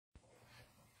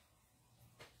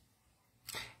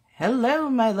Hello,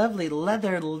 my lovely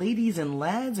leather ladies and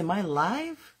lads. Am I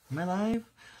live? Am I live?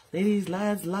 Ladies,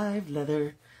 lads, live,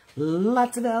 leather,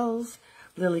 lots of L's.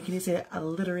 Lily, can you say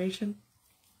alliteration?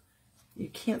 You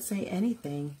can't say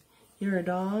anything. You're a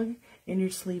dog and your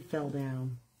sleeve fell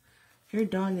down. If you're a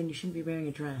dog, then you shouldn't be wearing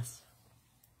a dress.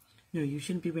 No, you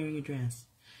shouldn't be wearing a dress.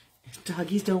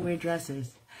 Doggies don't wear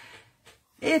dresses.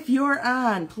 If you're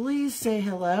on, please say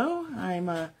hello.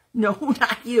 No,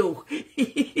 not you.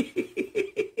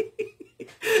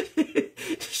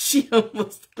 She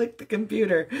almost clicked the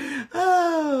computer.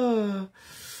 Oh.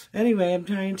 Anyway, I'm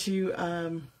trying to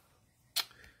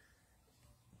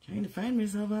find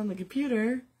myself on the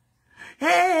computer.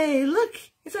 Hey, look,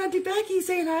 it's Auntie Becky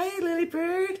saying hi,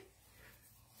 Lillibird.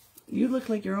 You look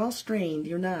like you're all strained.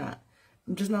 You're not.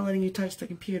 I'm just not letting you touch the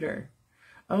computer.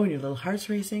 Oh, and your little heart's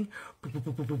racing.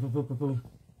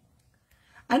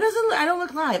 I don't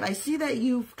look live. I see that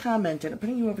you've commented. I'm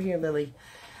putting you over here, Lily.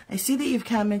 I see that you've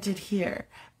commented here,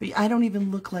 but I don't even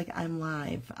look like I'm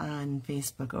live on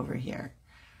Facebook over here.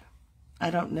 I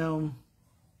don't know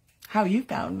how you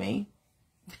found me.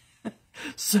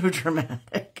 So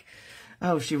dramatic.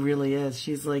 Oh, she really is.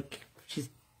 She's like,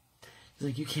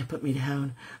 you can't put me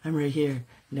down. I'm right here.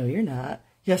 No, you're not.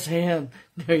 Yes, I am.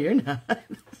 No, you're not.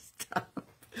 Stop.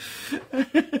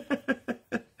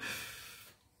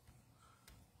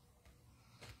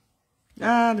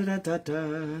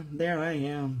 There I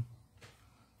am.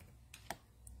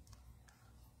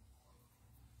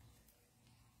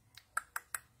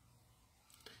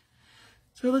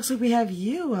 So it looks like we have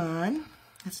you on.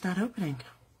 It's not opening.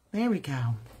 There we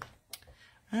go.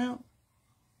 Well,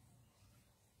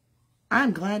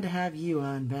 I'm glad to have you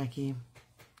on, Becky.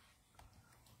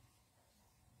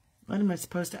 What am I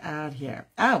supposed to add here?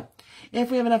 Oh,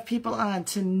 if we have enough people on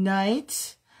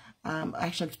tonight,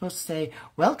 actually I'm supposed to say,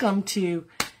 welcome to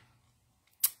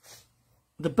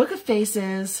the Book of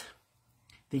Faces,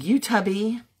 the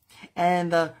YouTubby,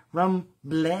 and the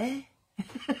Rumble.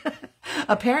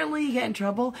 Apparently you get in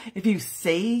trouble if you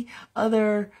say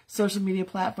other social media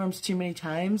platforms too many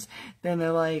times. Then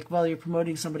they're like, well, you're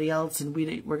promoting somebody else and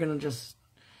we're going to just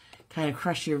kind of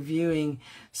crush your viewing.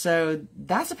 So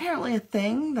that's apparently a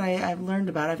thing that I've learned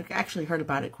about. I've actually heard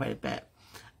about it quite a bit.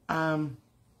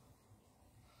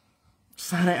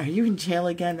 Sana, are you in jail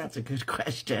again? That's a good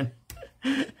question.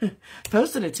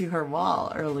 Posted it to her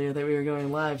wall earlier that we were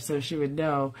going live so she would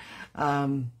know.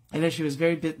 I know she was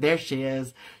very busy. There she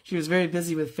is. She was very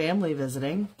busy with family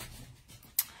visiting.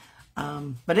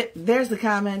 But there's the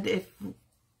comment. If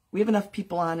we have enough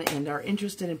people on and are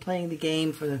interested in playing the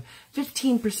game for the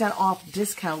 15% off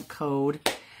discount code,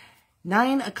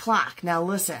 9 o'clock. Now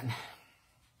listen,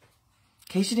 in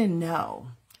case you didn't know,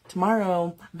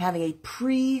 tomorrow I'm having a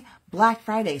pre-Black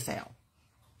Friday sale.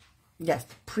 Yes,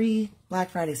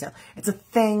 pre-Black Friday sale. It's a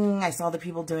thing. I saw the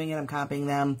people doing it. I'm copying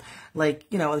them. Like,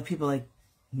 you know, other people like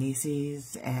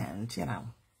Macy's and, you know,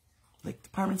 like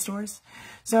department stores.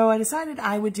 So I decided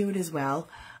I would do it as well.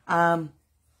 20%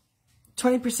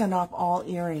 off all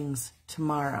earrings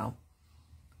tomorrow.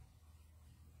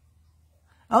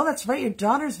 Oh, that's right. Your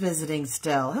daughter's visiting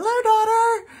still. Hello,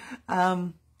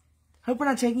 daughter. Hope we're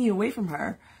not taking you away from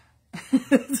her.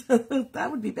 That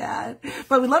would be bad.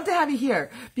 But we'd love to have you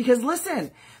here because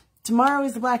listen, tomorrow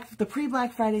is the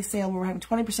pre-Black Friday sale where we're having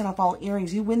 20% off all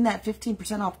earrings. You win that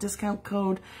 15% off discount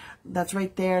code. That's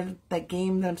right there. That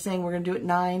game that I'm saying we're going to do at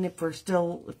 9 if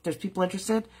there's people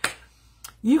interested.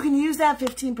 You can use that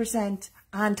 15%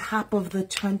 on top of the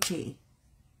 20.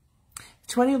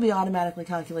 20 will be automatically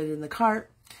calculated in the cart.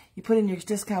 You put in your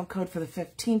discount code for the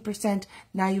 15%.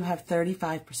 Now you have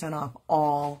 35% off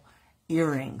all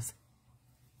earrings.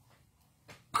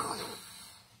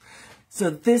 So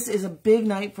this is a big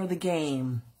night for the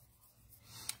game.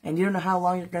 And you don't know how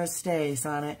long you're going to stay,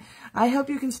 Sonnet. I hope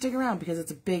you can stick around because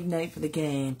it's a big night for the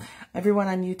game. Everyone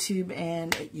on YouTube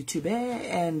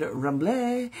and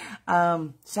Rumble,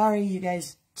 sorry you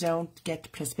guys don't get to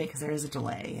participate because there is a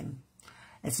delay. And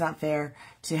it's not fair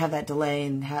to have that delay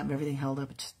and have everything held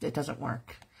up. It doesn't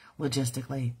work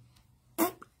logistically.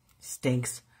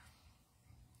 Stinks.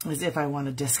 As if I want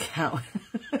a discount.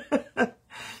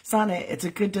 Sonnet, it's a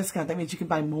good discount. That means you can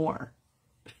buy more.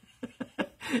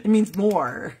 It means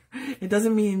more. It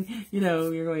doesn't mean, you know,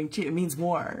 you're going cheap. It means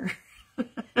more.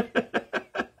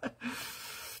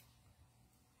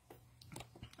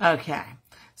 Okay.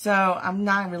 So I'm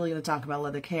not really going to talk about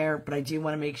leather care, but I do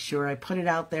want to make sure I put it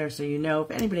out there so you know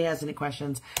if anybody has any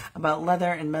questions about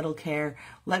leather and metal care,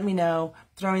 let me know.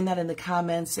 Throwing that in the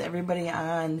comments. Everybody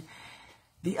on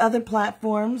the other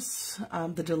platforms,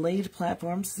 the delayed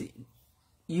platforms,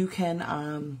 you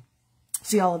can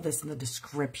see all of this in the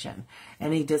description.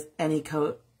 Any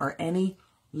or any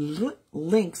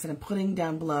links that I'm putting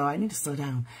down below. I need to slow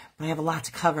down, but I have a lot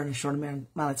to cover in a short amount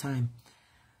of time.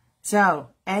 So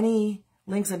any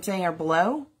links I'm saying are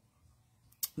below.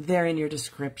 They're in your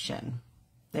description.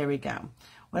 There we go.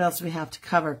 What else do we have to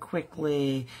cover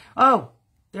quickly? Oh,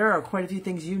 there are quite a few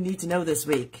things you need to know this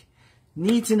week.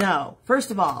 Need to know.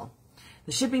 First of all,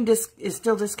 the shipping is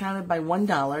still discounted by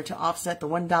 $1 to offset the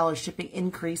 $1 shipping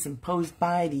increase imposed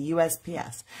by the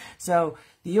USPS. So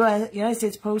the United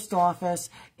States Postal Office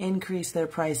increased their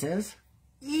prices.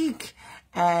 Eek!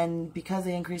 And because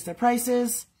they increased their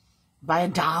prices by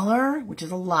 $1, which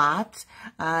is a lot,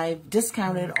 I've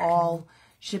discounted all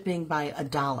shipping by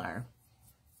 $1.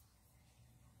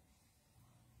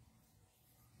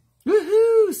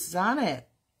 Woohoo! Sonnet!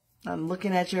 I'm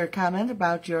looking at your comment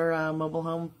about your mobile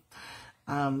home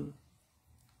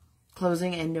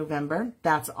closing in November.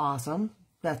 That's awesome.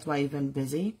 That's why you've been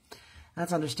busy.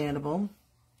 That's understandable.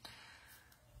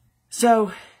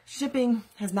 So, shipping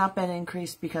has not been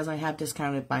increased because I have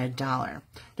discounted by $1.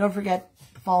 Don't forget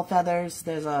the fall feathers.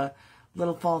 There's a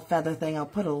little fall feather thing. I'll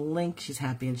put a link. She's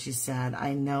happy and she's sad.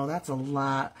 I know, that's a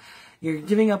lot. You're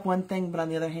giving up one thing, but on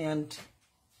the other hand,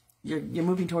 you're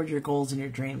moving toward your goals and your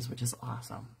dreams, which is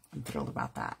awesome. I'm thrilled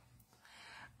about that.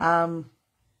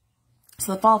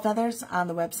 So the fall feathers on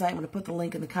the website. I'm going to put the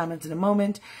link in the comments in a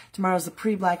moment. Tomorrow's the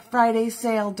pre-Black Friday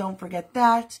sale. Don't forget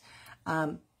that.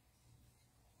 You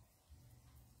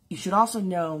should also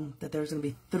know that there's going to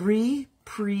be 3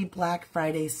 pre-Black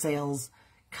Friday sales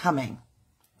coming.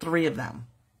 3 of them.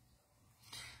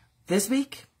 This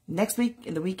week, next week,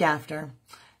 and the week after.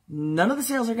 None of the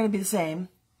sales are going to be the same.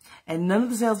 And none of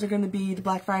the sales are going to be the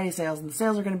Black Friday sales. And the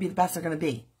sales are going to be the best they're going to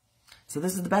be. So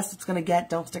this is the best it's going to get.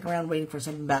 Don't stick around waiting for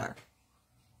something better.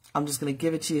 I'm just going to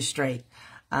give it to you straight.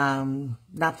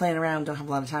 Not playing around. Don't have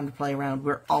a lot of time to play around.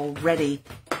 We're already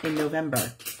in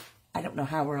November. I don't know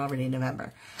how we're already in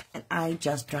November. And I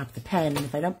just dropped the pen. And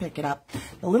if I don't pick it up,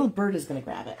 the little bird is going to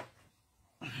grab it.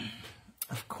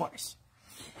 Of course.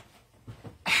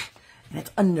 And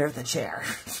it's under the chair.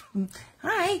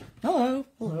 Hi. Hello.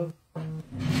 Hello.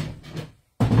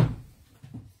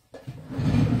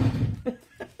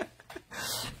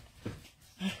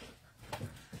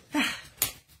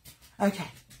 Okay.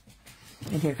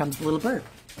 And here comes the little bird.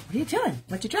 What are you doing?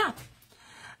 What'd you drop?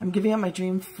 I'm giving up my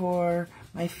dream for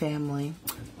my family.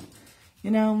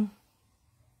 You know,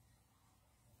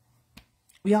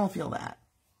 we all feel that.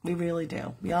 We really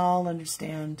do. We all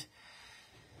understand.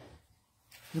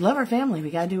 We love our family. We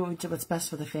got to do what's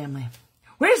best for the family.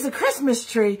 Where's the Christmas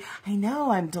tree? I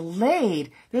know, I'm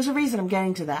delayed. There's a reason I'm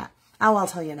getting to that. Oh, I'll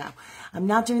tell you now. I'm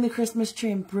not doing the Christmas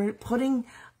tree.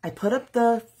 I put up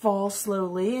the fall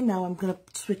slowly, and now I'm going to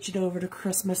switch it over to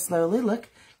Christmas slowly. Look,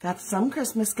 got some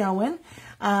Christmas going.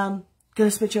 Going to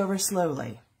switch over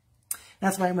slowly.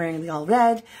 That's why I'm wearing the all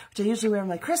red, which I usually wear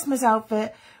my Christmas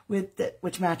outfit,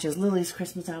 which matches Lily's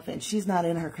Christmas outfit. And she's not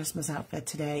in her Christmas outfit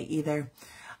today either.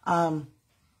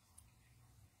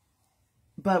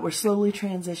 But we're slowly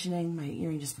transitioning. My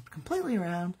earring just flipped completely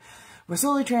around. We're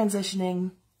slowly transitioning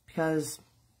because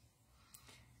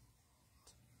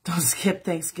don't skip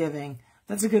Thanksgiving.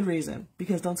 That's a good reason,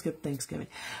 because don't skip Thanksgiving.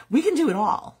 We can do it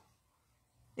all.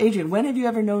 Adrian, when have you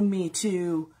ever known me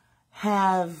to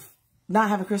not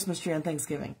have a Christmas tree on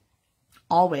Thanksgiving?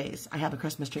 Always I have a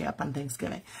Christmas tree up on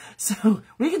Thanksgiving. So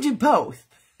we can do both.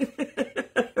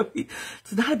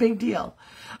 It's not a big deal.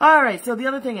 All right, so the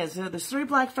other thing is, there's 3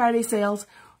 Black Friday sales.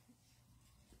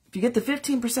 If you get the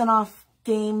 15% off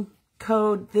game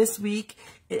code this week,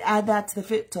 add that to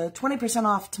 20%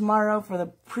 off tomorrow for the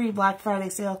pre-Black Friday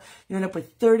sale. You end up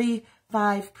with 35%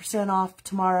 off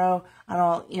tomorrow on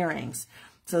all earrings.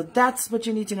 So that's what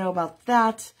you need to know about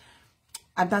that.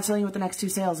 I'm not telling you what the next 2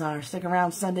 sales are. Stick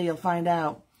around Sunday, you'll find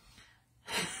out.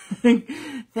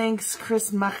 Thanks,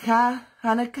 Hanukkah,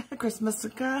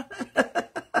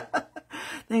 Christmasica.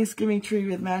 Thanksgiving tree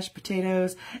with mashed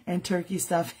potatoes and turkey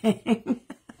stuffing.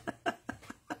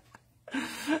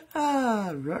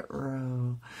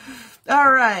 Ruh-roh.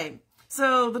 All right.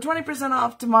 So the 20%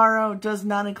 off tomorrow does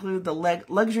not include the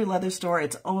luxury leather store.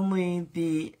 It's only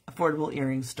the affordable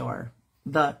earring store.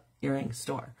 The earring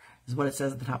store is what it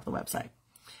says at the top of the website.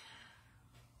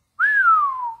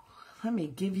 Let me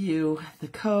give you the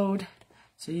code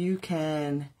so you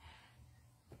can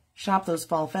shop those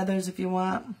fall feathers if you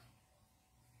want.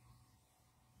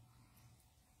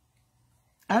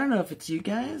 I don't know if it's you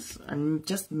guys or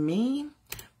just me,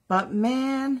 but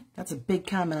man, that's a big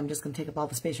comment. I'm just going to take up all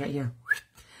the space right here.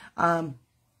 I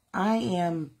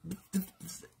am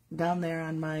down there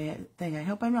on my thing. I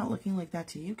hope I'm not looking like that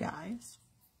to you guys.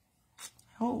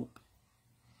 I hope.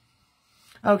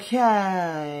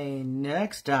 Okay,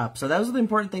 next up. So those are the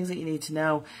important things that you need to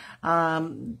know.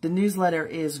 The newsletter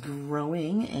is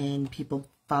growing and people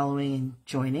following and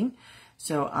joining.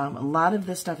 So a lot of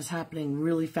this stuff is happening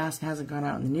really fast and hasn't gone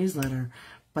out in the newsletter.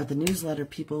 But the newsletter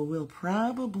people will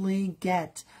probably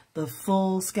get the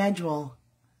full schedule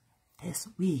this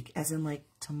week, as in like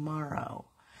tomorrow.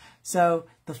 So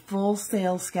the full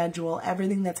sales schedule,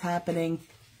 everything that's happening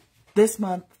this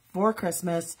month for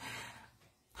Christmas,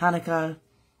 Hanukkah,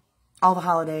 all the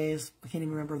holidays, I can't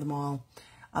even remember them all.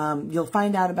 You'll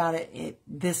find out about it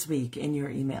this week in your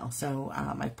email. So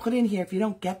I put in here, if you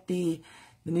don't get the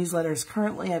newsletters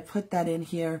currently, I put that in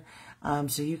here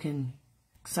so you can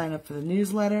sign up for the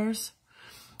newsletters.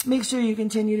 Make sure you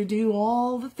continue to do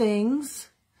all the things.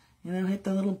 You know, hit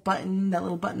the little button, that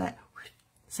little button that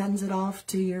sends it off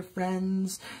to your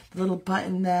friends. The little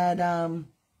button that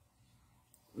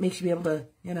makes you be able to,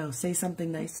 you know, say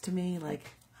something nice to me like,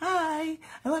 hi,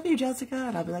 I love you, Jessica.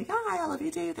 And I'll be like, hi, I love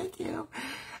you too. Thank you.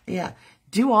 Yeah,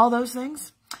 do all those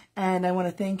things. And I want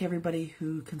to thank everybody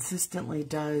who consistently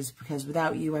does, because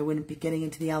without you, I wouldn't be getting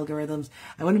into the algorithms.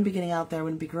 I wouldn't be getting out there. I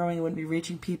wouldn't be growing. I wouldn't be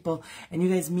reaching people. And you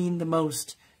guys mean the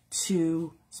most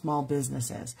to small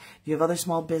businesses. If you have other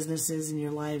small businesses in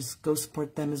your lives, go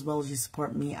support them as well as you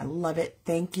support me. I love it.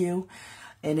 Thank you.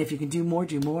 And if you can do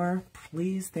more,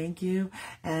 please, thank you.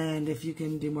 And if you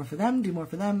can do more for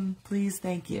them, please,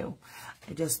 thank you.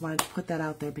 I just wanted to put that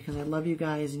out there because I love you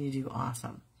guys and you do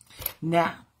awesome.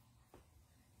 Now,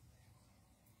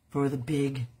 for the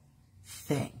big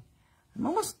thing. I'm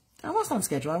almost on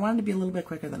schedule. I wanted to be a little bit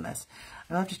quicker than this.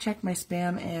 I'll have to check my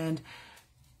spam and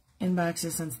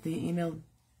inboxes since the email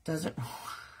doesn't...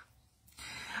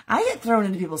 I get thrown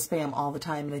into people's spam all the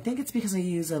time, and I think it's because I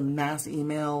use a mass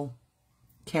email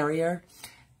carrier,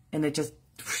 and it just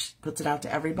puts it out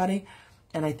to everybody,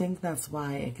 and I think that's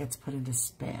why it gets put into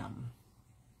spam.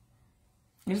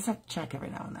 You just have to check every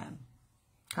now and then.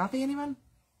 Coffee, anyone?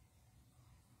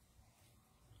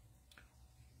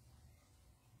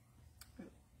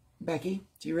 Becky,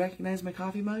 do you recognize my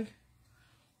coffee mug?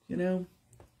 You know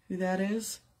who that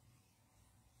is?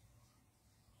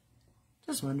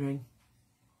 Just wondering.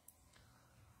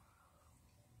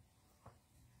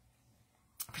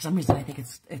 For some reason, I think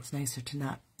it's nicer to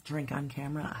not drink on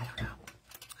camera. I don't know.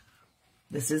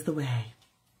 This is the way.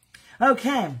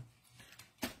 Okay.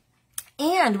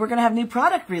 And we're going to have new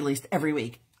product released every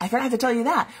week. I forgot to tell you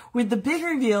that. With the big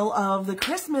reveal of the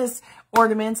Christmas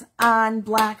ornaments on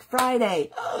Black Friday.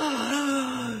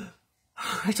 I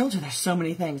told you there's so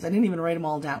many things. I didn't even write them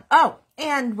all down. Oh,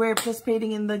 and we're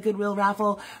participating in the Goodwill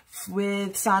raffle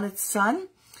with Sonnet's son.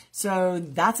 So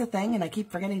that's a thing, and I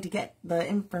keep forgetting to get the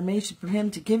information from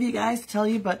him to give you guys, to tell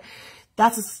you, but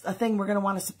that's a thing we're going to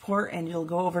want to support, and you'll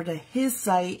go over to his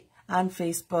site on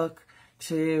Facebook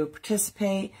to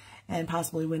participate and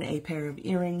possibly win a pair of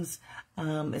earrings.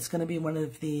 It's going to be one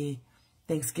of the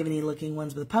Thanksgiving-y looking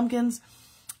ones with the pumpkins,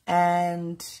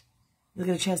 and you'll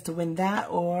get a chance to win that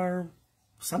or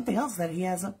something else that he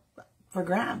has up for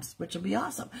grabs, which will be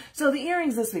awesome. So the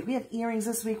earrings this week. We have earrings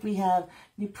this week. We have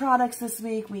new products this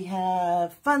week. We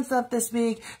have fun stuff this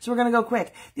week. So we're going to go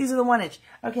quick. These are the 1 inch.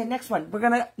 Okay, next one. We're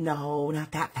going to... No,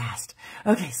 not that fast.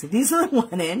 Okay, so these are the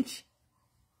 1 inch.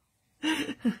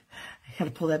 I got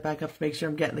to pull that back up to make sure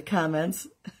I'm getting the comments.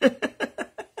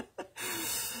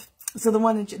 So the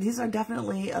 1 inch, these are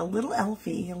definitely a little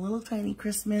elfy, a little tiny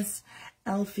Christmas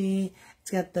elfy.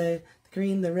 It's got the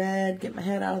green, the red, get my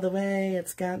head out of the way.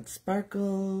 It's got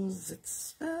sparkles.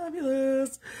 It's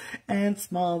fabulous. And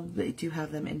small, they do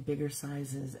have them in bigger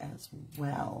sizes as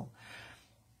well.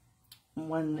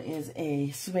 One is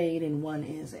a suede and one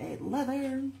is a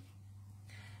leather.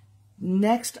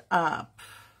 Next up,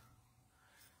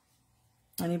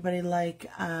 anybody like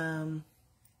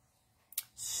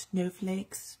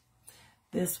snowflakes?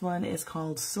 This one is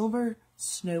called Silver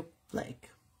Snowflake.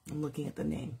 I'm looking at the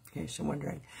name, in case you're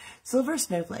wondering. Silver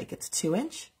Snowflake. It's 2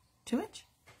 inch. 2 inch?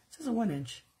 This is a 1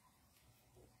 inch.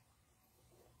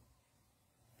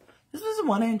 This is a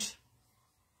 1 inch.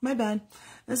 My bad.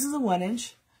 This is a 1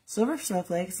 inch. Silver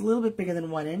Snowflake. It's a little bit bigger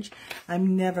than 1 inch.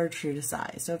 I'm never true to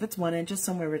size. So if it's 1 inch, it's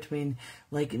somewhere between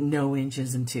like no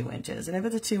inches and 2 inches. And if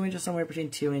it's a 2 inch, it's somewhere between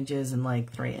 2 inches and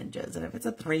like 3 inches. And if it's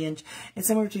a 3 inch, it's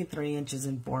somewhere between 3 inches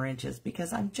and 4 inches,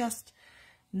 because I'm just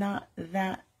not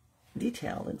that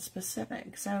detailed and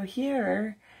specific. So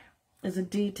here is a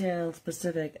detailed,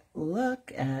 specific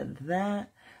look at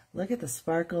that. Look at the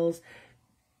sparkles.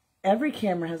 Every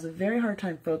camera has a very hard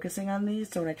time focusing on these,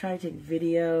 so when I try to take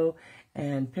video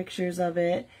and pictures of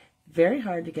it, very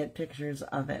hard to get pictures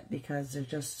of it because there's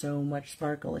just so much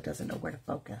sparkle, it doesn't know where to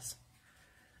focus.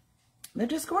 They're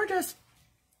just gorgeous.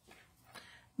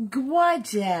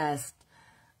 Gorgeous.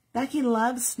 Becky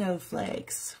loves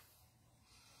snowflakes.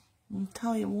 I'll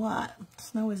tell you what,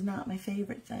 snow is not my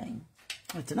favorite thing.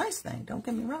 It's a nice thing, don't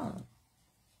get me wrong.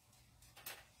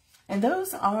 And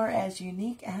those are as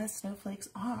unique as snowflakes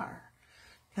are,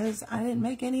 because I didn't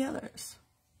make any others.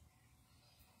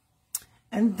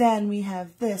 And then we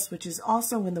have this, which is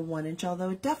also in the 1 inch,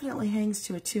 although it definitely hangs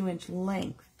to a 2-inch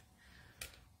length.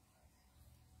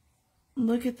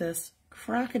 Look at this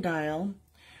crocodile,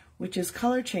 which is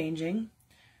color changing.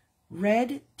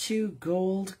 Red to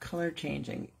gold color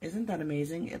changing. Isn't that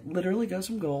amazing? It literally goes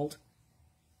from gold,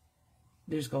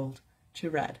 there's gold, to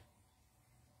red.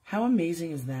 How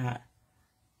amazing is that?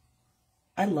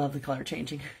 I love the color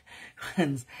changing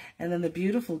ones. And then the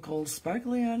beautiful gold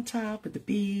sparkly on top with the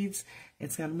beads.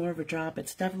 It's got more of a drop.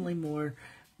 It's definitely more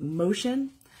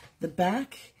motion. The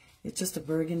back, it's just a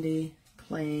burgundy,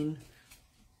 plain,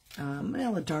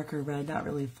 well, a darker red, not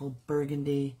really full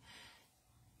burgundy.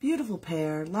 Beautiful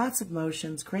pair, lots of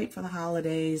motions, great for the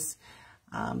holidays.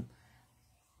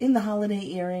 In the holiday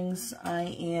earrings, I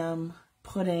am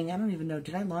putting, I don't even know,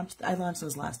 did I launch? I launched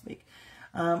those last week.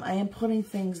 I am putting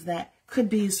things that could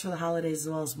be used for the holidays as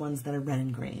well as ones that are red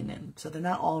and green. And so they're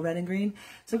not all red and green.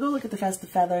 So go look at the festive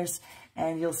feathers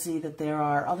and you'll see that there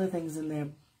are other things in there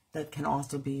that can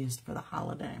also be used for the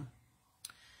holiday.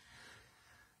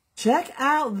 Check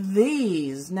out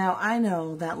these. Now, I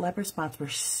know that leopard spots were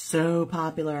so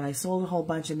popular, and I sold a whole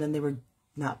bunch, and then they were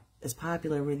not as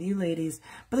popular with you ladies,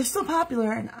 but they're still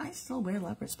popular, and I still wear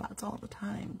leopard spots all the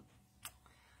time.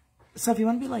 So if you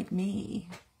want to be like me,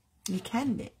 you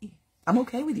can be. I'm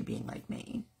okay with you being like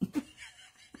me.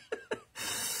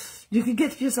 You can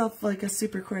get yourself like a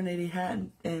super coordinated hat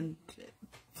and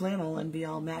flannel and be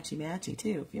all matchy-matchy,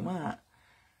 too, if you want.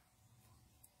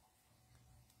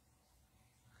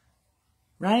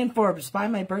 Ryan Forbes, buy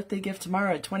my birthday gift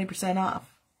tomorrow at 20%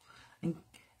 off. And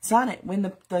Sonnet,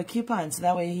 win the coupon, so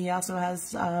that way he also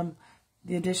has the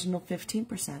additional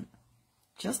 15%.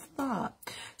 Just a thought.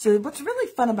 So what's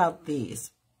really fun about these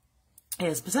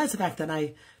is, besides the fact that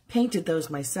I painted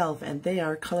those myself and they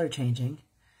are color changing.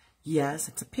 Yes,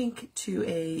 it's a pink to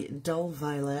a dull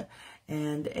violet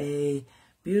and a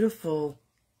beautiful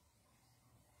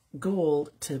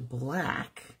gold to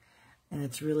black. And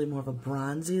it's really more of a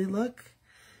bronzy look.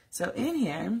 So in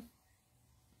here,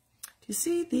 do you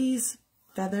see these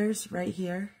feathers right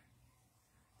here?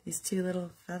 These 2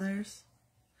 little feathers?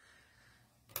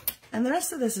 And the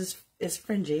rest of this is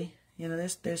fringy. You know,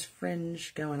 there's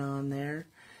fringe going on there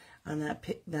on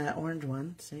that orange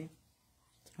one. See?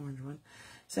 It's an orange one.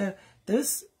 So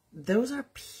those are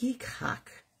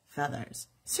peacock feathers.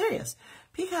 Serious.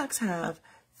 Peacocks have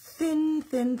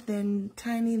thin,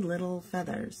 tiny little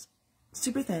feathers.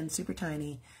 Super thin, super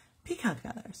tiny. Peacock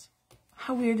feathers.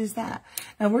 How weird is that?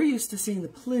 Now, we're used to seeing the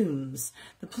plumes.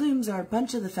 The plumes are a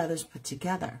bunch of the feathers put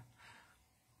together.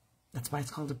 That's why it's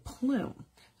called a plume.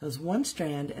 So it's one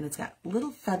strand, and it's got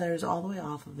little feathers all the way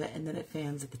off of it, and then it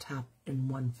fans at the top in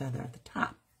one feather at the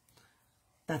top.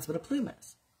 That's what a plume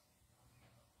is.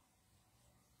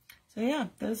 So, yeah,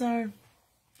 those are...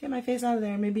 Get my face out of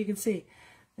there, maybe you can see.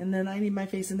 And then I need my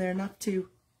face in there enough to...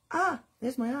 Ah,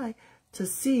 there's my eye. To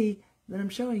see that I'm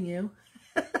showing you.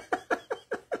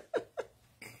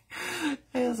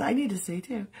 I need to see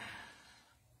too.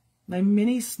 My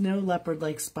mini snow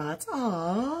leopard-like spots.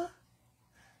 Aww.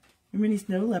 Your mini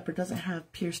snow leopard doesn't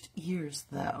have pierced ears,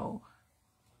 though.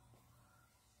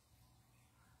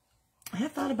 I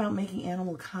have thought about making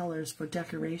animal collars for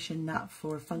decoration, not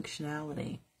for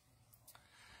functionality.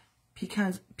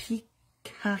 Peacock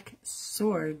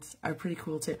swords are pretty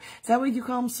cool, too. Is that what you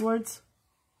call them, swords?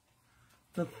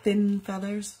 The thin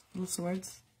feathers, little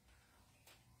swords?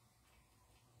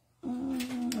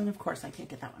 And of course, I can't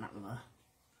get that one out of the...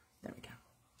 There we go.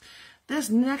 This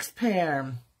next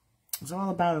pair is all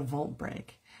about a vault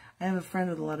break. I have a friend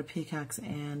with a lot of peacocks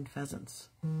and pheasants.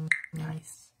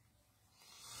 Nice.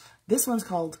 This one's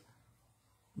called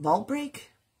Vault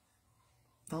Break.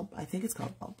 I think it's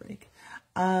called Vault Break.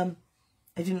 I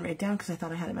didn't write it down because I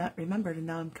thought I had it remembered, and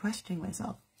now I'm questioning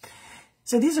myself.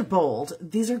 So these are bold,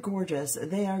 these are gorgeous,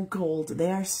 they are gold,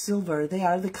 they are silver, they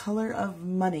are the color of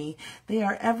money, they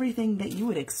are everything that you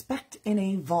would expect in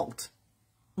a vault.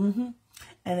 And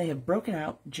they have broken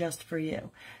out just for you.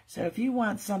 So if you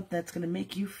want something that's going to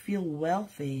make you feel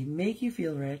wealthy, make you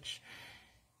feel rich,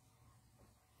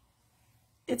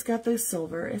 it's got the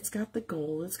silver, it's got the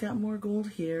gold, it's got more gold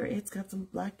here, it's got some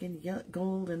black and yellow,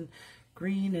 gold and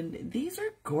green, and these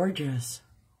are gorgeous.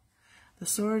 The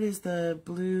sword is the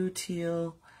blue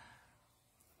teal.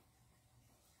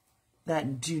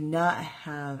 that do not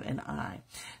have an eye.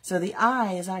 So the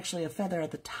eye is actually a feather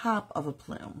at the top of a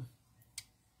plume.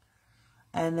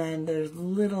 And then there's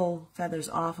little feathers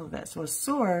off of it. So a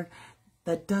sword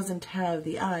that doesn't have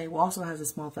the eye also has a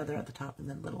small feather at the top and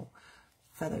then little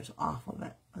feathers off of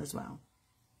it as well.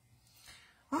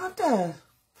 I'll have to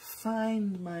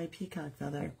find my peacock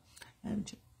feather and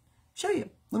show you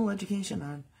a little education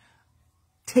on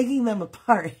taking them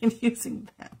apart and using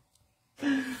them.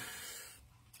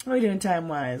 What are we doing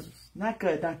time-wise? Not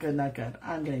good, not good, not good.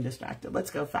 I'm getting distracted. Let's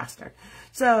go faster.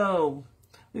 So,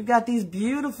 we've got these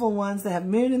beautiful ones that have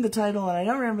moon in the title, and I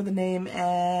don't remember the name,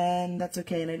 and that's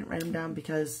okay, and I didn't write them down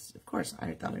because, of course,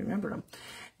 I thought I remembered them.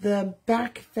 The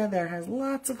back feather has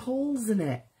lots of holes in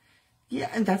it. Yeah,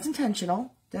 and that's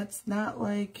intentional. That's not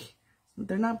like,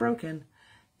 they're not broken.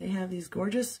 They have these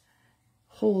gorgeous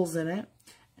holes in it.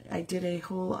 I did a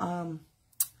whole,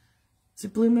 is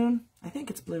it Blue Moon? I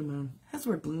think it's Blue Moon. It has the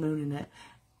word Blue Moon in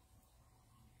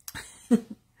it.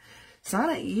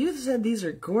 Sonnet, you said these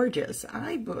are gorgeous.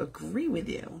 I agree with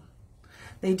you.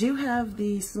 They do have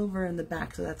the silver in the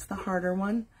back, so that's the harder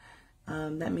one.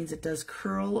 That means it does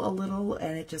curl a little,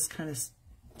 and it just kind of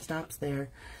stops there.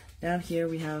 Down here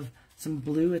we have some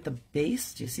blue at the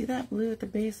base. Do you see that blue at the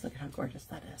base? Look how gorgeous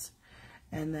that is.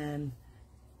 And then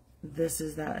this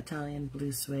is that Italian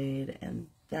blue suede, and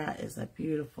that is a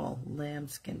beautiful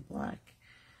lambskin black.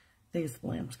 I think it's the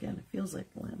lambskin. It feels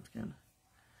like the lambskin.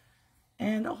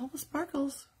 And all the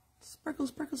sparkles. Sparkle,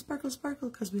 sparkle, sparkle, sparkle,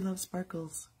 because we love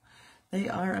sparkles. They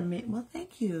are amazing. Well,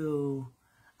 thank you.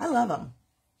 I love them.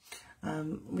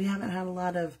 We haven't had a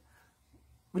lot of,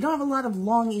 we don't have a lot of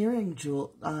long earring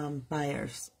jewel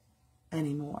buyers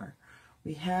anymore.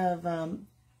 We have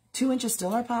 2 inches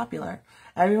still are popular.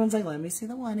 Everyone's like, let me see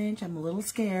the 1 inch. I'm a little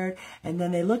scared. And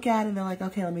then they look at it and they're like,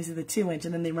 okay, let me see the 2 inch.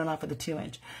 And then they run off with the 2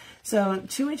 inch. So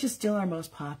 2 inches still are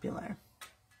most popular.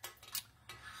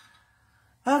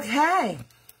 Okay.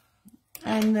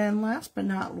 And then last but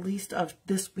not least of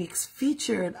this week's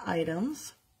featured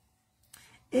items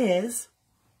is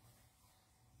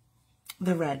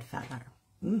the red feather.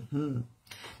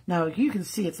 Now you can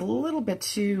see it's a little bit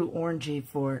too orangey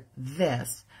for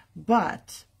this,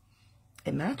 but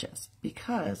it matches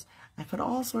because I put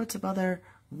all sorts of other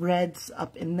reds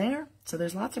up in there. So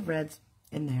there's lots of reds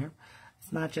in there.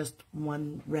 It's not just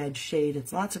one red shade.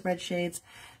 It's lots of red shades.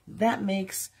 That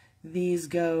makes these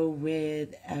go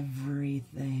with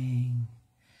everything.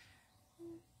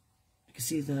 You can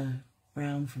see the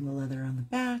brown from the leather on the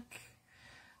back.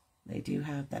 They do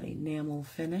have that enamel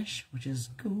finish, which is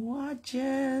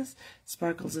gorgeous.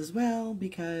 Sparkles as well,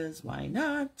 because why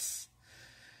not?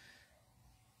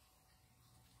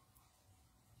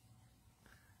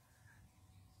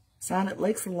 Sonnet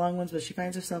likes the long ones, but she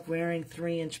finds herself wearing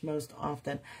 3-inch most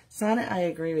often. Sonnet, I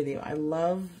agree with you. I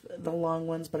love the long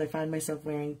ones, but I find myself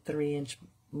wearing 3-inch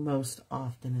most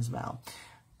often as well.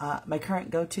 My current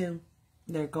go-to,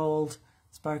 they're gold,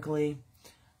 sparkly,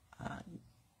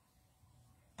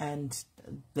 and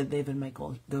they've been my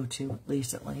go-to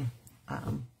recently.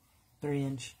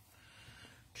 3-inch.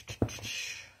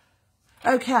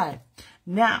 Okay,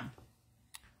 now,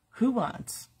 who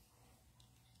wants?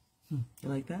 You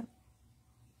like that?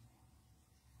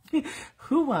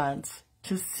 Who wants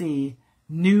to see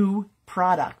new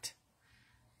product?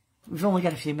 We've only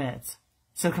got a few minutes.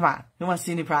 So come on. Who wants to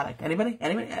see new product? Anybody?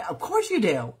 Anybody? Of course you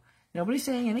do. Nobody's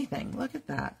saying anything. Look at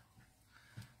that.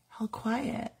 How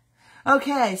quiet.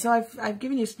 Okay, so I've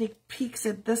given you sneak peeks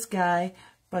at this guy,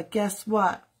 but guess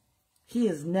what? He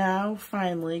is now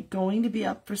finally going to be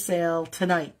up for sale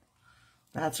tonight.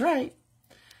 That's right.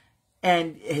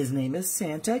 And his name is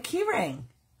Santa Keyring.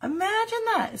 Imagine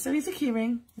that. So he's a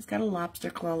keyring. He's got a lobster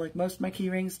claw like most of my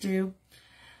keyrings do.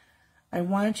 I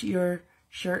want your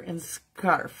shirt and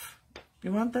scarf.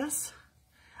 You want this?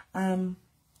 And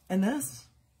this?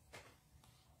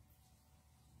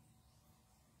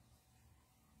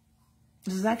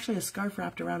 This is actually a scarf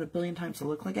wrapped around 1,000,000,000 times to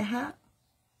look like a hat.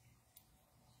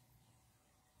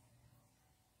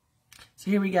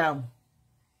 So here we go.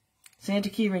 Santa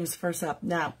Keyring's first up.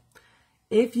 Now,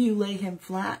 if you lay him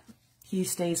flat, he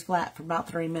stays flat for about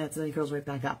 3 minutes and then he curls right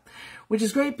back up. Which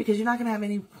is great because you're not going to have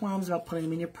any qualms about putting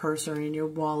him in your purse or in your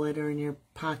wallet or in your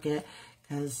pocket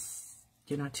because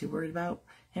you're not too worried about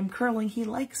him curling. He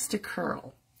likes to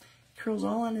curl. He curls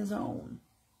all on his own.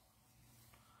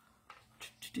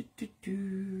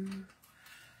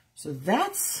 So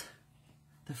that's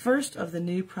the first of the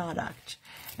new product.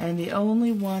 And the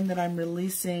only one that I'm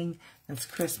releasing that's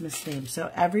Christmas themed. So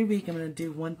every week I'm going to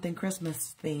do one thing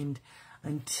Christmas themed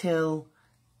until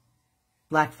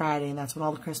Black Friday, and that's when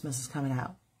all the Christmas is coming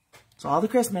out. So all the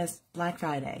Christmas, Black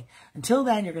Friday. Until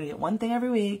then, you're going to get one thing every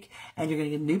week, and you're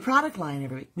going to get a new product line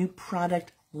every week. New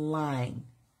product line.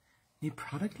 New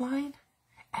product line?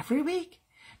 Every week?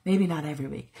 Maybe not every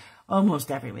week.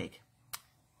 Almost every week.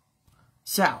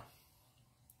 So,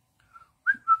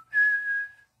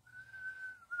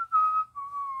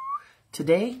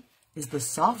 today is the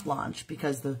soft launch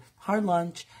because the hard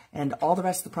launch and all the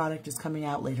rest of the product is coming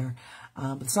out later.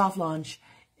 But the soft launch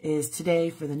is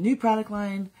today for the new product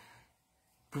line,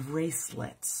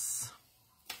 bracelets.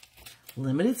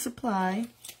 Limited supply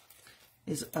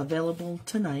is available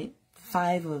tonight.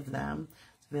 5 of them.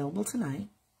 It's available tonight.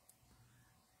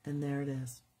 And there it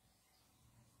is.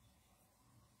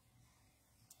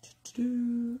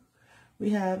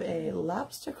 We have a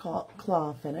lobster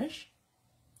claw finish.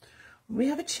 We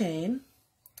have a chain,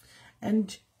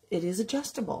 and it is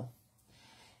adjustable.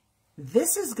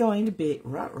 This is going to be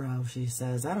ruh-roh, she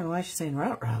says. I don't know why she's saying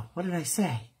ruh-roh. What did I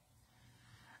say?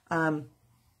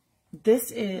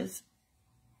 This is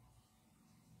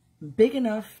big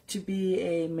enough to be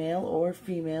a male or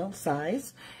female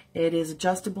size. It is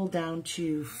adjustable down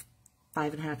to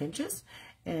 5.5 inches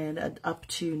and up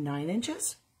to 9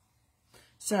 inches.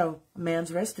 So, a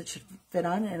man's wrist, it should fit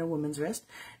on, and a woman's wrist.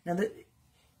 Now,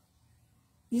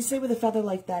 you say with a feather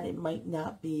like that, it might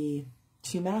not be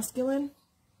too masculine.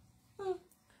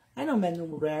 I know men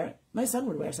will wear it. My son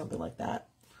would wear something like that.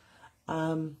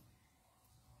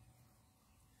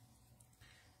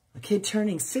 A kid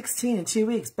turning 16 in 2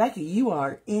 weeks. Becky, you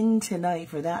are in tonight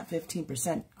for that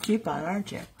 15% coupon,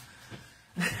 aren't you?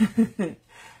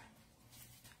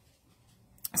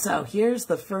 So here's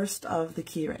the first of the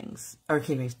keyrings,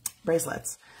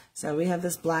 bracelets. So we have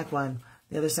this black one.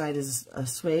 The other side is a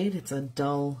suede. It's a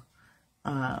dull,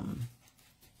 dull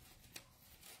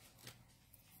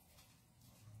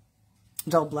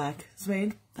black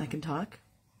suede. I can talk.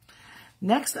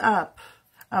 Next up,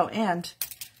 oh, and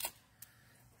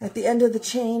at the end of the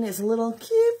chain is a little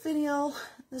cute finial.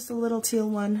 This is a little teal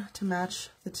one to match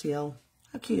the teal.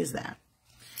 How cute is that?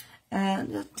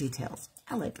 And details.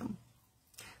 I like them.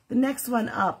 The next one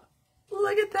up,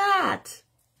 look at that.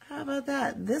 How about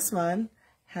that? This one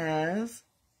has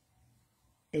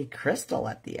a crystal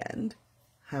at the end.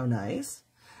 How nice.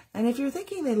 And if you're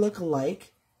thinking they look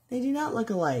alike, they do not look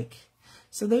alike.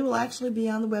 So they will actually be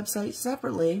on the website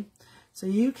separately. So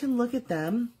you can look at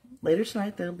them later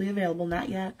tonight. They'll be available, not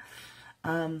yet.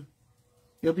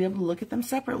 You'll be able to look at them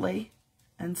separately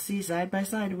and see side by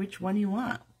side which one you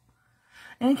want.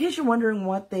 And in case you're wondering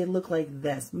what they look like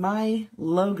this, my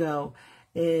logo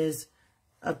is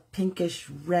a pinkish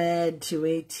red to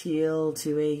a teal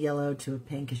to a yellow to a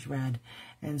pinkish red.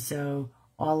 And so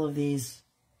all of these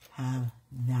have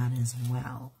that as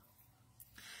well.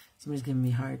 Somebody's giving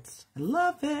me hearts. I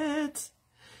love it.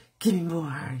 Give me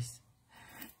more.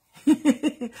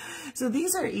 So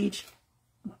these are each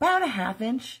about a 1/2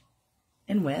 inch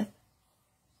in width.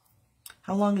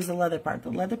 How long is the leather part?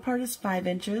 The leather part is 5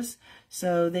 inches,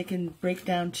 so they can break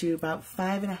down to about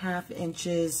 5.5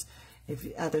 inches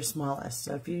at their smallest.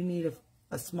 So if you need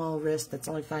a small wrist that's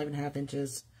only 5.5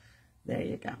 inches, there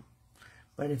you go.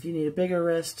 But if you need a bigger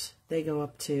wrist, they go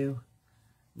up to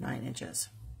 9 inches.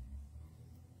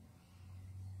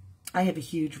 I have a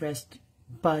huge wrist,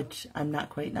 but I'm not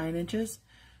quite 9 inches.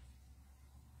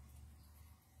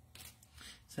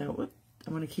 So, whoop. I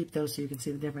want to keep those so you can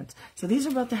see the difference. So these are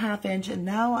about the 1/2 inch, and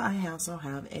now I also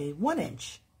have a 1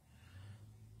 inch.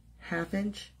 1/2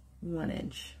 inch, 1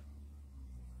 inch.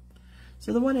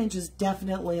 So the 1 inch is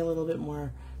definitely a little bit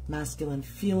more masculine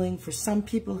feeling for some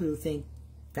people who think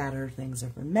fatter things are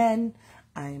for men.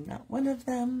 I am not one of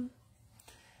them.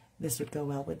 This would go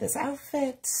well with this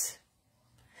outfit.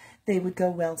 They would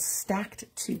go well stacked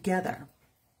together.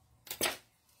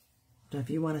 So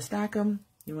if you want to stack them,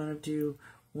 you want to do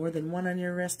more than one on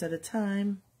your wrist at a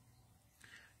time.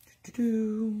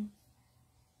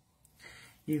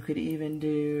 You could even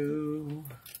do...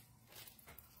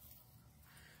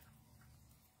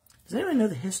 Does anyone know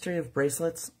the history of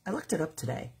bracelets? I looked it up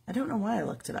today. I don't know why I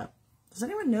looked it up. Does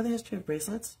anyone know the history of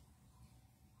bracelets?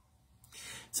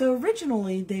 So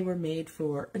originally they were made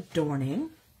for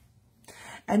adorning.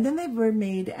 And then they were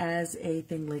made as a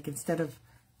thing, like instead of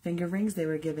finger rings, they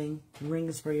were giving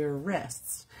rings for your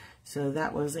wrists. So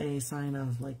that was a sign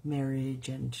of like marriage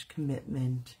and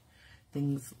commitment,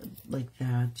 things like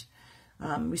that.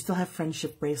 We still have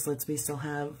friendship bracelets. We still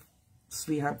have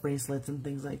sweetheart bracelets and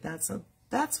things like that. So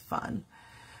that's fun.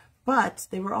 But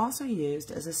they were also used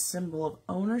as a symbol of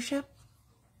ownership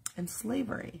and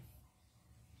slavery.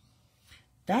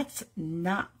 That's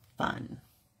not fun.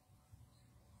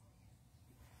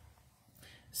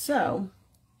 So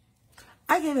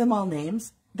I gave them all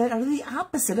names. that are the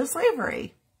opposite of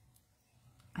slavery.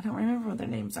 I don't remember what their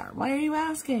names are. Why are you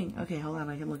asking? Okay, hold on.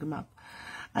 I can look them up.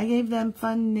 I gave them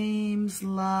fun names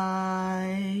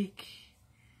like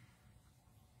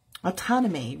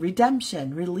autonomy,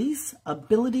 redemption, release,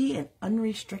 ability, and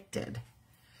unrestricted.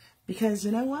 Because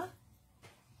you know what?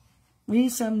 We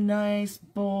need some nice,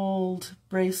 bold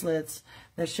bracelets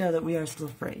that show that we are still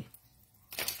free.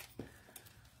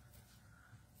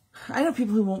 I know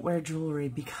people who won't wear jewelry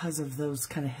because of those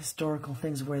kind of historical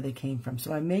things, where they came from.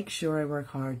 So I make sure I work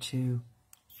hard to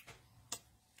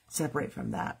separate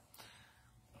from that.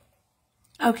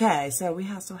 Okay, so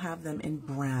we also have them in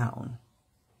brown.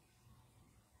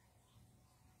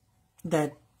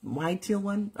 The wide teal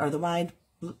one, or the wide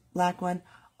black one,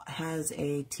 has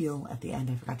a teal at the end.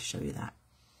 I forgot to show you that.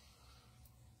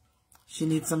 She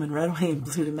needs some in red, white, and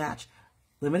blue to match.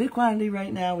 Limited quantity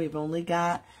right now. We've only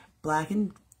got black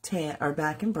and tan, or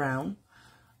black and brown.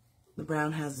 The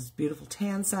brown has this beautiful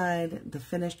tan side, the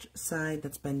finished side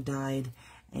that's been dyed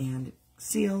and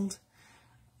sealed.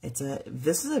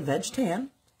 This is a veg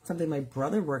tan, something my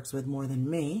brother works with more than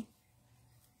me.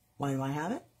 Why do I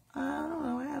have it? I don't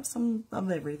know. I have some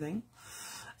of everything.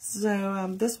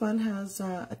 So this one has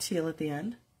a teal at the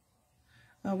end.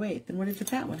 Oh wait, then what did the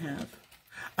fat one have?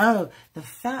 Oh, the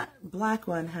fat black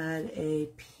one had a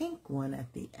pink one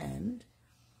at the end.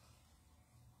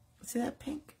 See that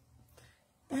pink?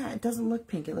 Yeah, it doesn't look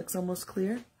pink. It looks almost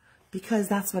clear, because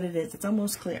that's what it is. It's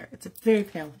almost clear. It's a very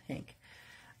pale pink.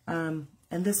 And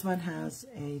this one has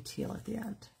a teal at the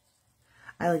end.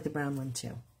 I like the brown one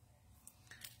too.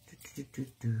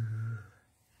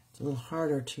 It's a little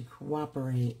harder to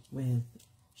cooperate with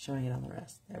showing it on the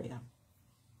wrist. There we go.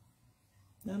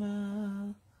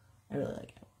 Ta-da! I really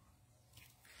like it.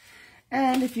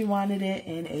 And if you wanted it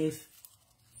in a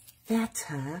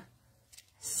fatter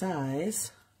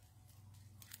size,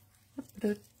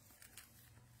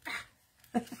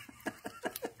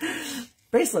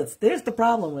 bracelets, there's the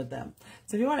problem with them.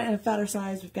 So if you want it in a fatter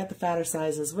size, we've got the fatter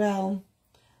size as well.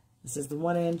 This is the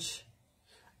 1 inch.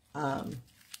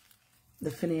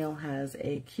 The finial has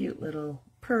a cute little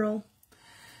pearl.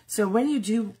 So when you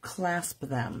do clasp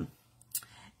them,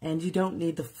 and you don't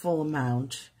need the full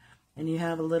amount, and you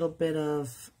have a little bit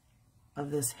of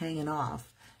this hanging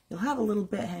off, you'll have a little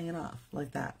bit hanging off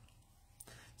like that.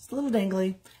 Just a little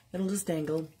dangly. It'll just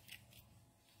dangle.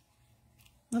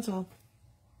 That's all.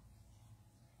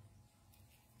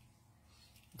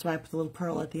 That's why I put the little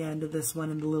pearl at the end of this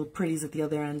one and the little pretties at the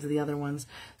other ends of the other ones,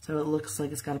 so it looks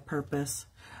like it's got a purpose.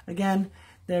 Again,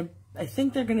 I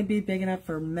think they're going to be big enough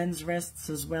for men's wrists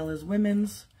as well as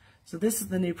women's. So this is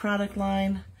the new product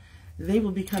line. They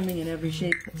will be coming in every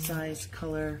shape, size,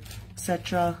 color,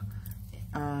 etc.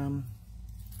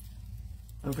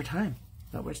 over time.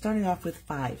 But we're starting off with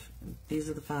 5. These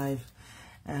are the 5.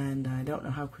 And I don't know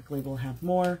how quickly we'll have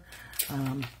more.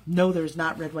 No, there's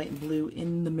not red, white, and blue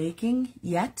in the making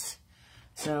yet.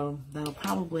 So that'll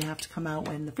probably have to come out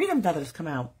when the Freedom Feathers come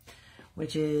out,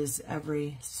 which is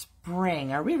every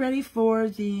spring. Are we ready for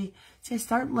the... See, I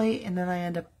start late and then I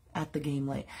end up at the game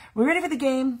late. We're ready for the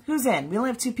game? Who's in? We only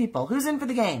have 2 people. Who's in for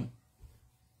the game?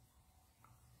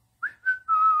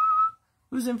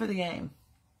 Who's in for the game?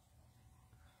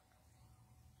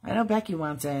 I know Becky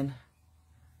wants in.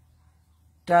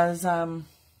 Does,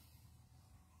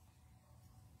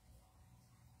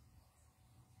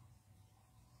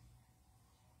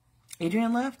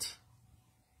 Adrian left?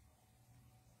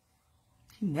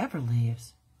 He never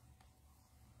leaves.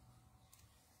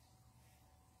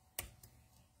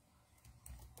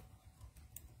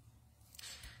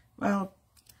 Well,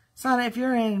 Sana, if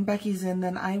you're in and Becky's in,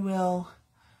 then I will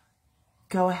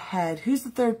go ahead. Who's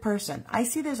the third person? I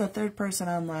see there's a third person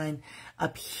online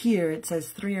up here. It says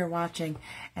 3 are watching,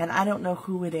 and I don't know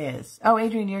who it is. Oh,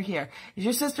 Adrian, you're here. Is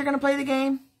your sister going to play the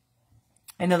game?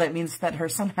 I know that means that her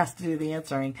son has to do the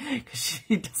answering because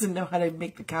she doesn't know how to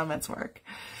make the comments work.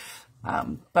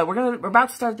 But we're about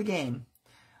to start the game.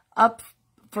 Up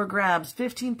for grabs,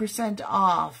 15%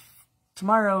 off.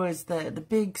 Tomorrow is the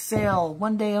big sale,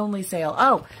 1 day only sale.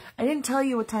 Oh, I didn't tell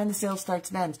you what time the sale starts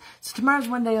and ends. So tomorrow's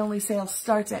 1 day only sale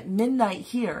starts at midnight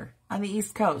here on the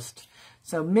East Coast.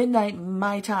 So midnight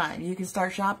my time, you can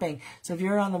start shopping. So if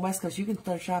you're on the West Coast, you can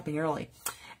start shopping early.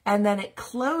 And then it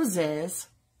closes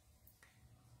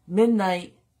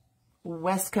midnight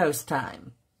West Coast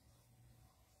time.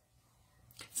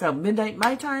 So midnight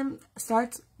my time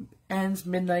starts, ends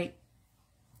midnight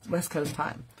West Coast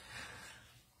time.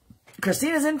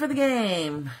 Christina's in for the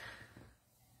game.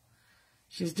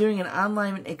 She's doing an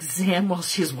online exam while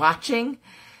she's watching.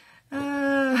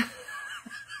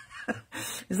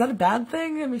 Is that a bad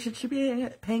thing? I mean, should she be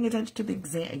paying attention to the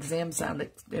exam? Exams sound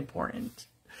important.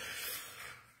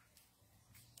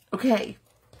 Okay,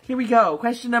 here we go.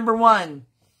 Question number 1.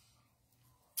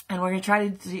 And we're going to try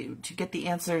to get the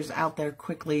answers out there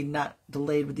quickly, not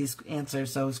delayed with these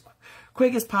answers, so as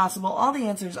quick as possible. All the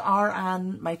answers are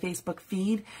on my Facebook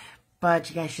feed, but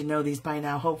you guys should know these by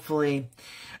now, hopefully.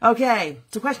 Okay,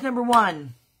 so question number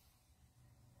 1.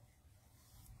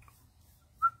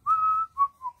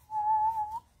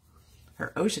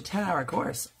 Her OSHA 10-hour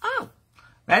course. Oh,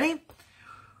 ready?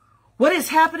 What is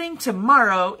happening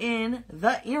tomorrow in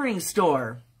the earring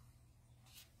store?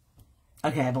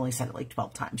 Okay, I've only said it like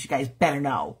 12 times. You guys better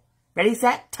know. Ready,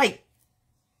 set, type.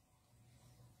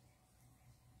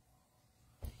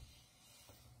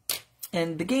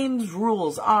 And the game's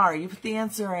rules are, you put the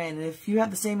answer in. If you have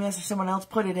the same answer, someone else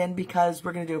put it in, because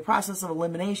we're going to do a process of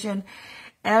elimination.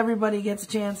 Everybody gets a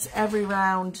chance every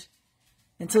round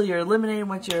until you're eliminated.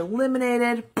 Once you're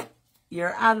eliminated,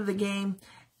 you're out of the game.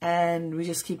 And we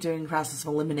just keep doing the process of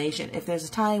elimination. If there's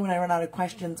a time when I run out of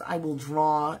questions, I will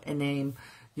draw a name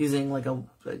using like a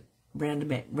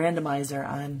randomizer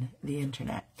on the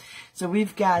internet. So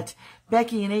we've got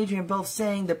Becky and Adrian both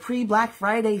saying the pre-Black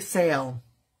Friday sale.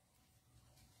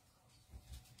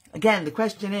 Again, the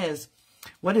question is,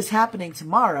 what is happening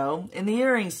tomorrow in the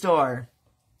earring store?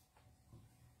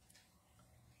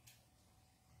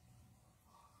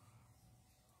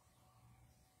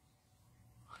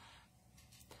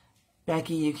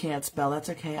 Becky, you can't spell. That's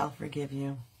okay. I'll forgive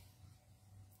you.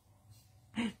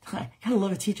 I gotta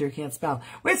love a teacher who can't spell.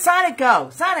 Where'd Sonic go?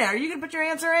 Sonic, are you gonna put your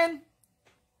answer in?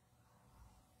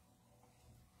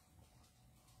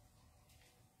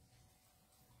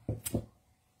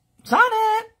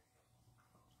 Sonic!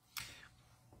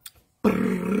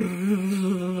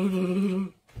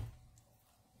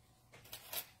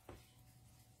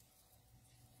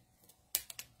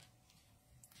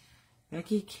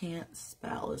 Becky can't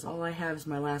spell is all I have is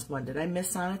my last one. Did I miss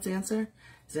Sonic's answer?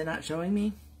 Is it not showing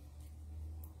me?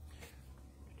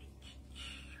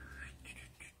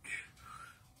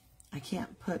 I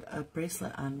can't put a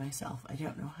bracelet on myself. I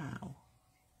don't know how.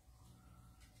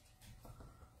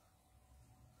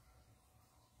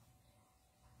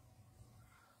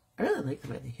 I really like the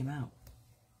way they came out.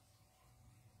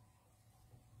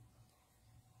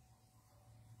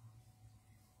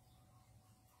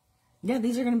 Yeah,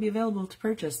 these are going to be available to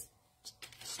purchase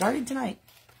starting tonight.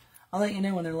 I'll let you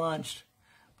know when they're launched.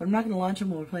 But I'm not going to launch them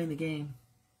while we're playing the game.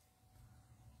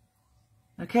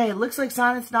 Okay, it looks like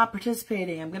Sonic's not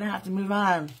participating. I'm going to have to move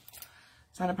on.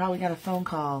 Sonic probably got a phone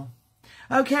call.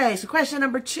 Okay, so question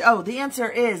number 2. Oh, the answer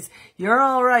is, you're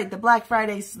all right. The pre-Black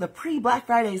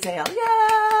Friday sale.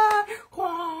 Yeah!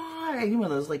 I need one of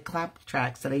those like clap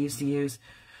tracks that I used to use.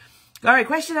 All right,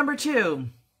 question number 2.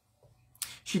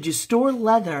 Should you store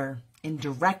leather in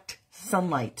direct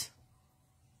sunlight?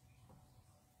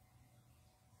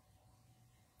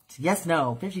 Yes,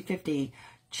 no, 50-50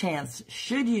 chance.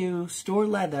 Should you store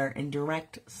leather in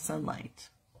direct sunlight?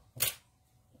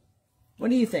 What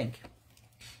do you think?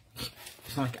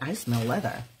 It's like, I smell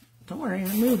leather. Don't worry,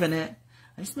 I'm moving it.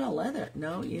 I smell leather.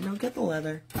 No, you don't get the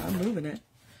leather. I'm moving it.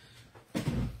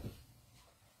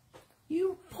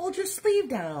 You pulled your sleeve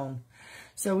down.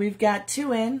 So we've got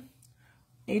 2 in.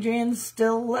 Adrian's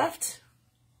still left,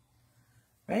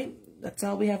 right? That's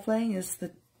all we have playing is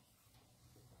the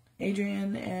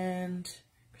Adrian and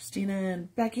Christina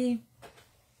and Becky.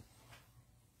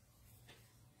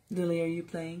 Lily, are you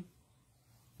playing?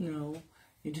 No,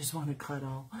 you just want to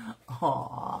cuddle.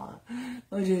 Aww,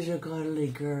 oh, just a cuddly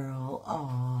girl.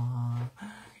 Aww,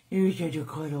 you're such a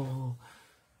cuddle.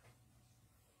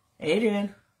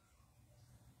 Adrian,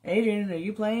 are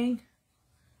you playing?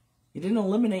 You didn't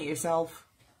eliminate yourself.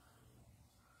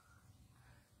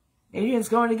 Adrian's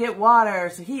going to get water,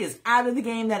 so he is out of the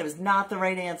game. That was not the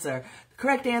right answer. The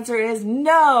correct answer is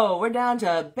no. We're down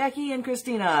to Becky and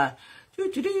Christina.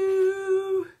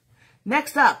 Doo-doo-doo.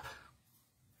 Next up,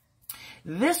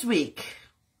 this week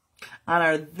on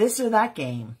our This or That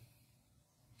game,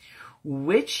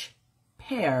 which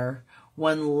pair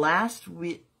won last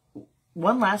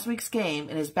week's game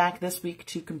and is back this week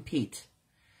to compete?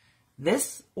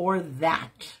 This or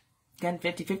that? Again,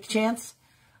 50-50 chance.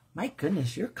 My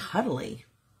goodness, you're cuddly.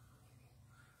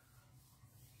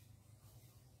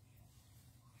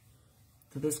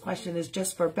 So this question is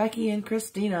just for Becky and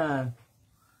Christina.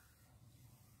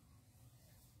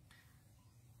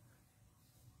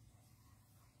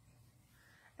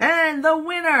 And the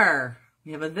winner,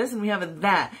 we have a this and we have a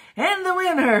that. And the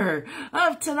winner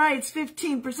of tonight's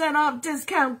 15% off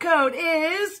discount code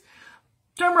is,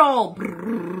 drumroll,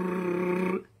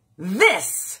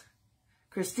 this.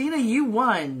 Christina, you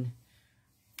won.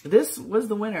 This was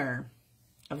the winner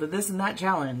of the This and That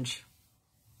challenge.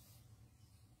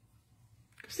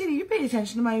 Christina, you're paying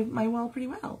attention to my wall pretty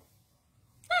well.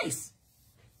 Nice.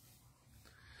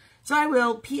 So I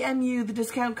will PM you the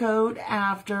discount code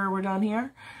after we're done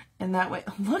here. And that way,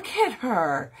 look at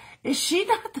her. Is she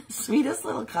not the sweetest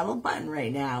little cuddle button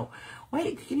right now?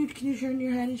 Wait, can you turn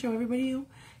your head and show everybody you?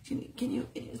 Can you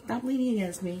stop leaning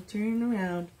against me? Turn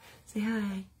around. Say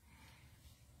hi.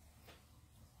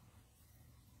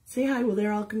 Say hi. Well,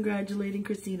 they're all congratulating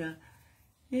Christina.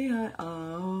 Hey, hi.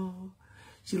 Oh.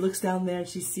 She looks down there and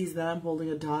she sees that I'm holding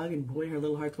a dog, and boy, her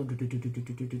little heart's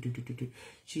going.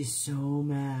 She's so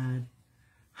mad.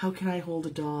 How can I hold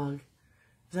a dog?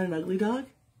 Is that an ugly dog?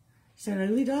 Is that an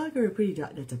ugly dog or a pretty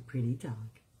dog? That's a pretty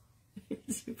dog.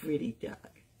 It's a pretty dog.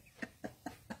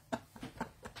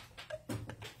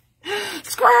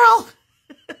 Squirrel!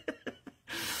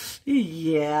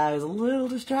 Yeah, I was a little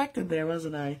distracted there,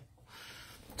 wasn't I?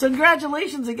 So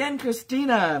congratulations again,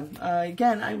 Christina.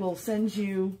 Again, I will send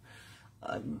you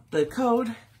the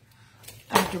code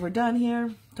after we're done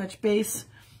here. Touch base.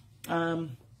 I'll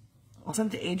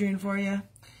send it to Adrian for you.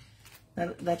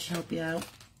 That should help you out.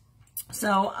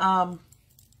 So,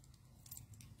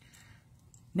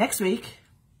 next week,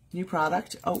 new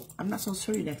product. Oh, I'm not supposed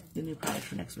to show you the new product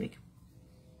for next week.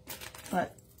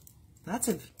 But lots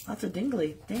of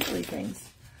dingly things.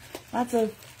 Lots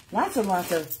of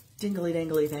dingly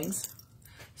dangly things.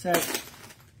 So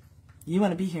you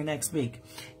want to be here next week.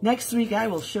 Next week I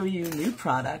will show you new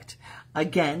product.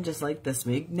 Again, just like this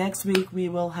week. Next week we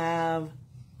will have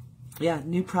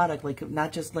new product, like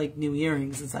not just like new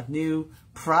earrings and stuff, new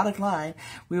product line.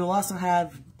 We will also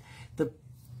have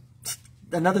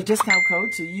another discount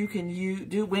code so you can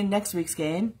win next week's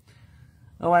game.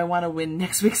 Oh, I want to win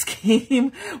next week's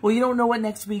game. Well, you don't know what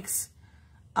next week's,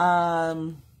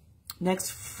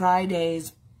 next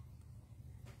Friday's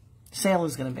sale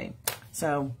is going to be.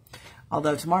 So,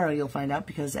 although tomorrow you'll find out,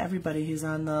 because everybody who's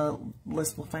on the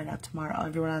list will find out tomorrow.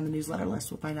 Everyone on the newsletter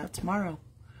list will find out tomorrow.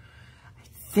 I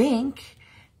think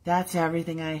that's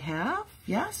everything I have.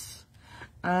 Yes.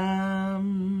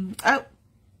 Oh,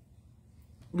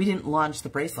 we didn't launch the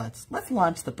bracelets. Let's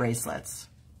launch the bracelets.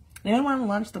 Anyone want to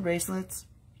launch the bracelets?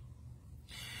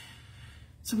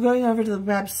 So I'm going over to the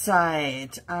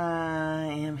website. I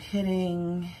am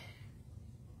hitting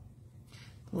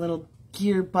the little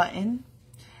gear button,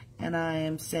 and I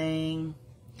am saying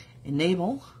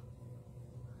enable,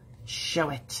 show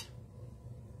it.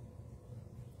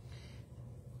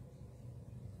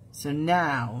 So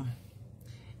now,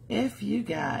 if you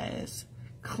guys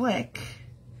click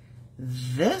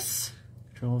this,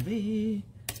 Control V,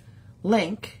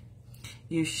 link,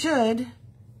 you should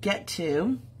get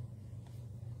to,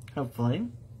 hopefully,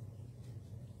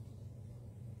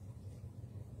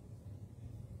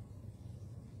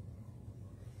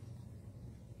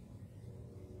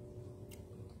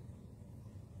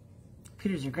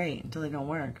 computers are great until they don't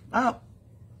work. Oh!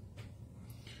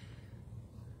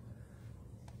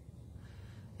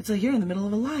 It's like you're in the middle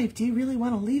of a live. Do you really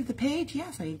want to leave the page?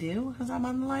 Yes, I do, because I'm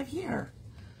on the live here.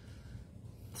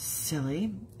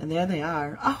 Silly. And there they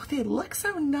are. Oh, they look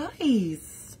so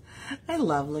nice. I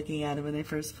love looking at them when they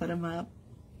first put them up.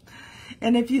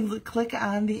 And if you click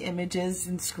on the images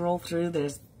and scroll through,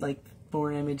 there's like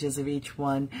 4 images of each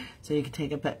one, so you can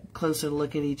take a closer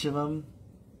look at each of them.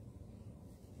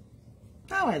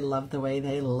 Oh, I love the way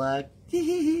they look.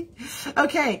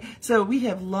 Okay, so we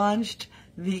have launched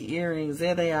the earrings.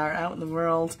 There they are out in the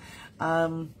world.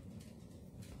 I've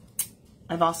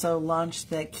also launched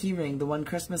that keyring, the one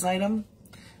Christmas item.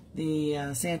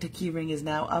 The Santa keyring is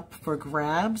now up for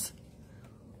grabs.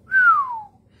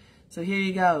 So here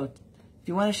you go. If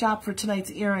you want to shop for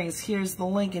tonight's earrings, here's the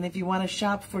link. And if you want to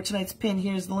shop for tonight's pin,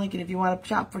 here's the link. And if you want to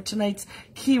shop for tonight's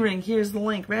keyring, here's the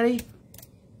link. Ready?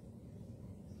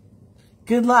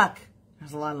 Good luck.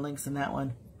 There's a lot of links in that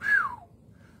one.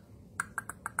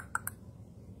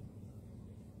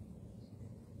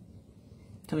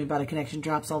 Tell me about a connection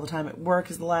drops all the time at work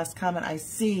is the last comment I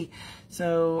see.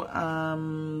 So,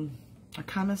 are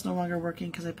comments no longer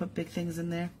working because I put big things in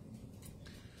there?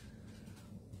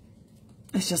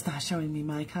 It's just not showing me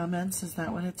my comments. Is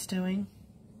that what it's doing?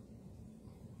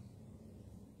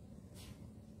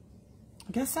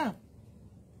 I guess so.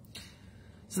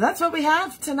 So that's what we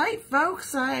have tonight,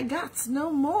 folks. I got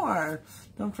no more.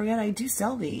 Don't forget, I do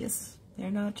sell these. They're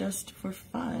not just for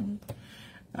fun.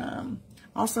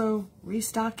 Also,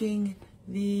 restocking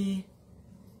the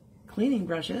cleaning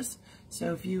brushes.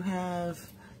 So if you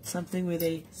have something with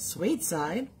a suede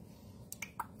side,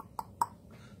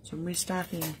 so I'm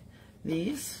restocking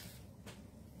these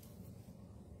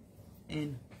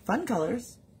in fun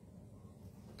colors.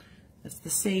 That's the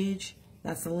sage,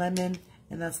 that's the lemon,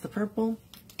 and that's the purple.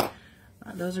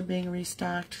 Those are being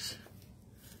restocked.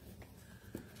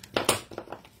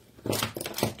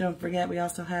 Don't forget, we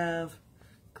also have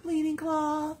cleaning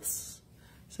cloths,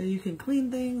 so you can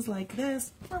clean things like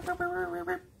this.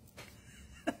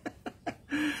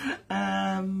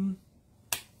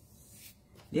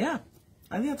 Yeah,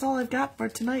 I think that's all I've got for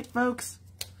tonight, folks.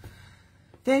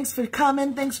 Thanks for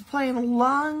coming. Thanks for playing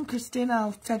along. Christine,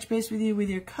 I'll touch base with you with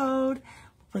your code.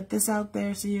 Put this out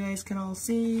there so you guys can all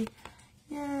see.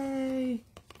 Yay.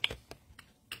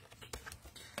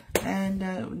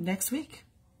 And next week,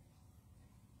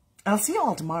 I'll see you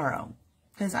all tomorrow,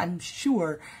 because I'm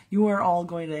sure you are all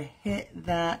going to hit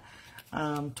that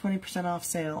 20% off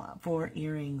sale for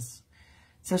earrings.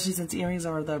 Especially since earrings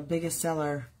are the biggest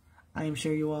seller, I am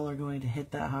sure you all are going to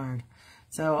hit that hard.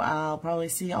 So I'll probably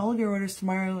see all of your orders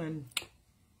tomorrow, and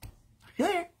see you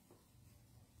later.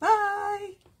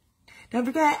 Bye. Don't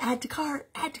forget, add to cart,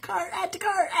 add to cart, add to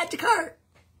cart, add to cart.